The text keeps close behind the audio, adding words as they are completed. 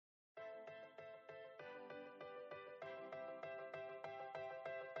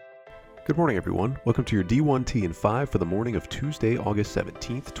Good morning, everyone. Welcome to your D1T and 5 for the morning of Tuesday, August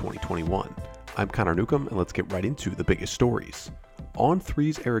 17th, 2021. I'm Connor Newcomb, and let's get right into the biggest stories.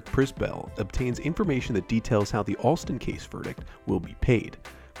 On3's Eric Prisbell obtains information that details how the Alston case verdict will be paid.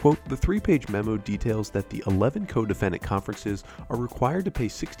 Quote, the 3-page memo details that the 11 co-defendant conferences are required to pay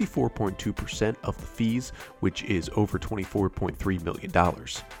 64.2% of the fees, which is over $24.3 million.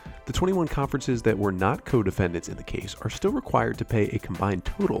 The 21 conferences that were not co-defendants in the case are still required to pay a combined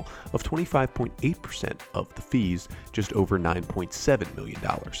total of 25.8% of the fees, just over $9.7 million.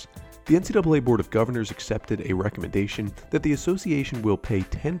 The NCAA Board of Governors accepted a recommendation that the association will pay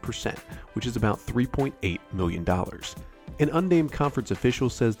 10%, which is about $3.8 million. An unnamed conference official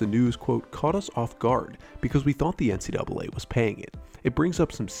says the news, quote, caught us off guard because we thought the NCAA was paying it. It brings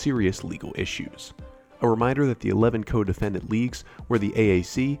up some serious legal issues. A reminder that the 11 co-defendant leagues were the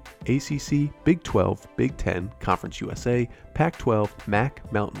AAC, ACC, Big 12, Big 10, Conference USA, Pac-12,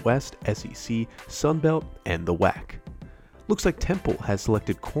 MAC, Mountain West, SEC, Sun Belt, and the WAC. Looks like Temple has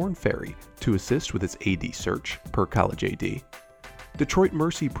selected Korn Ferry to assist with its AD search, per College AD. Detroit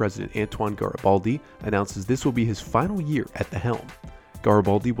Mercy president Antoine Garibaldi announces this will be his final year at the helm.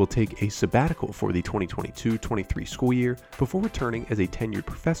 Garibaldi will take a sabbatical for the 2022-23 school year before returning as a tenured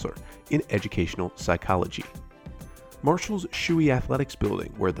professor in educational psychology. Marshall's Shuey Athletics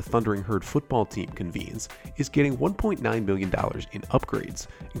building, where the Thundering Herd football team convenes, is getting $1.9 million in upgrades,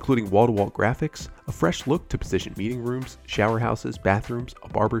 including wall-to-wall graphics, a fresh look to position meeting rooms, shower houses, bathrooms, a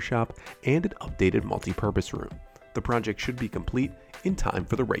barbershop, and an updated multi-purpose room. The project should be complete in time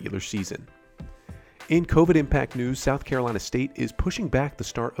for the regular season. In COVID impact news, South Carolina State is pushing back the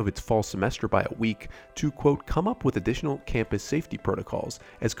start of its fall semester by a week to, quote, come up with additional campus safety protocols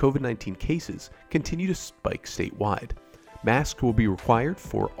as COVID-19 cases continue to spike statewide. Masks will be required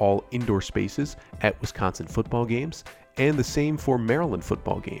for all indoor spaces at Wisconsin football games, and the same for Maryland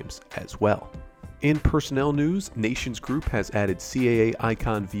football games as well. In personnel news, Nations Group has added CAA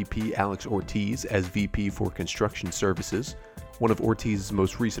Icon VP Alex Ortiz as VP for Construction Services. One of Ortiz's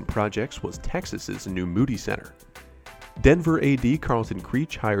most recent projects was Texas's new Moody Center. Denver AD Carlton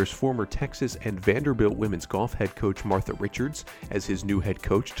Creech hires former Texas and Vanderbilt women's golf head coach Martha Richards as his new head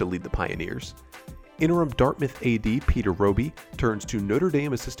coach to lead the Pioneers. Interim Dartmouth AD Peter Roby turns to Notre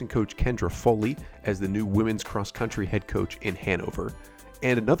Dame assistant coach Kendra Foley as the new women's cross-country head coach in Hanover.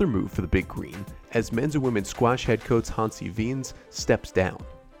 And another move for the Big Green as men's and women's squash head coach Hansi Wiens steps down.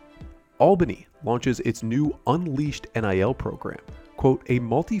 Albany launches its new Unleashed NIL program, quote, a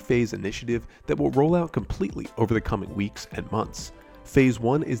multi-phase initiative that will roll out completely over the coming weeks and months. Phase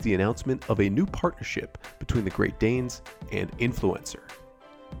 1 is the announcement of a new partnership between the Great Danes and Influencer.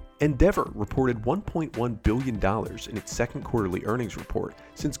 Endeavor reported $1.1 billion in its second quarterly earnings report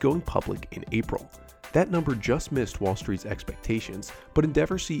since going public in April. That number just missed Wall Street's expectations, but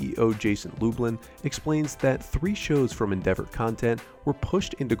Endeavor CEO Jason Lublin explains that 3 shows from Endeavor content were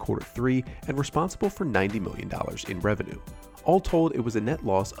pushed into quarter 3 and responsible for $90 million in revenue. All told, it was a net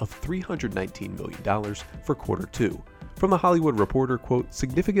loss of $319 million for quarter 2. From The Hollywood Reporter, quote,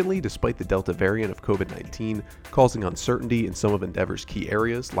 significantly despite the Delta variant of COVID-19 causing uncertainty in some of Endeavor's key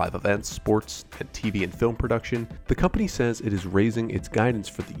areas, live events, sports, and TV and film production, the company says it is raising its guidance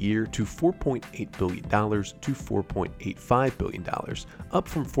for the year to $4.8 billion to $4.85 billion, up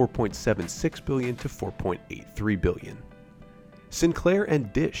from $4.76 billion to $4.83 billion. Sinclair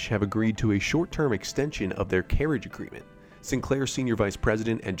and Dish have agreed to a short-term extension of their carriage agreement. Sinclair Senior Vice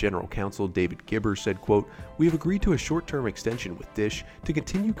President and General Counsel David Gibber said, quote, we have agreed to a short-term extension with Dish to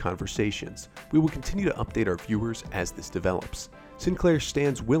continue conversations. We will continue to update our viewers as this develops. Sinclair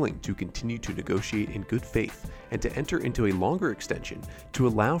stands willing to continue to negotiate in good faith and to enter into a longer extension to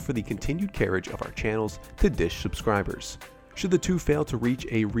allow for the continued carriage of our channels to Dish subscribers. Should the two fail to reach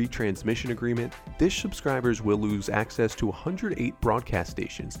a retransmission agreement, Dish subscribers will lose access to 108 broadcast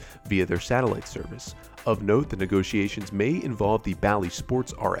stations via their satellite service. Of note, the negotiations may involve the Bally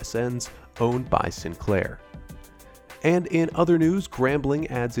Sports RSNs owned by Sinclair. And in other news, Grambling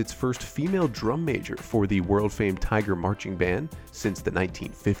adds its first female drum major for the world-famed Tiger Marching Band since the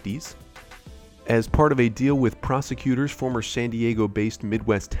 1950s. As part of a deal with prosecutors, former San Diego-based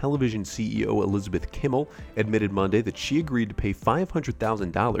Midwest Television CEO Elizabeth Kimmel admitted Monday that she agreed to pay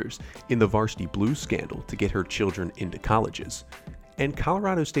 $500,000 in the Varsity Blues scandal to get her children into colleges. And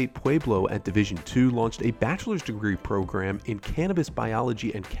Colorado State Pueblo at Division II launched a bachelor's degree program in cannabis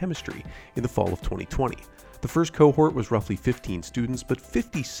biology and chemistry in the fall of 2020. The first cohort was roughly 15 students, but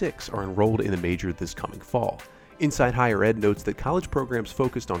 56 are enrolled in the major this coming fall. Inside Higher Ed notes that college programs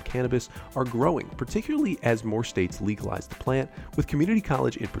focused on cannabis are growing, particularly as more states legalize the plant, with community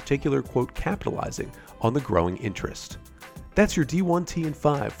college in particular, quote, capitalizing on the growing interest. That's your D1T in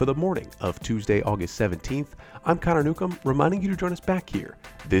 5 for the morning of Tuesday, August 17th. I'm Connor Newcomb, reminding you to join us back here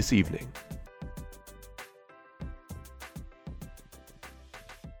this evening.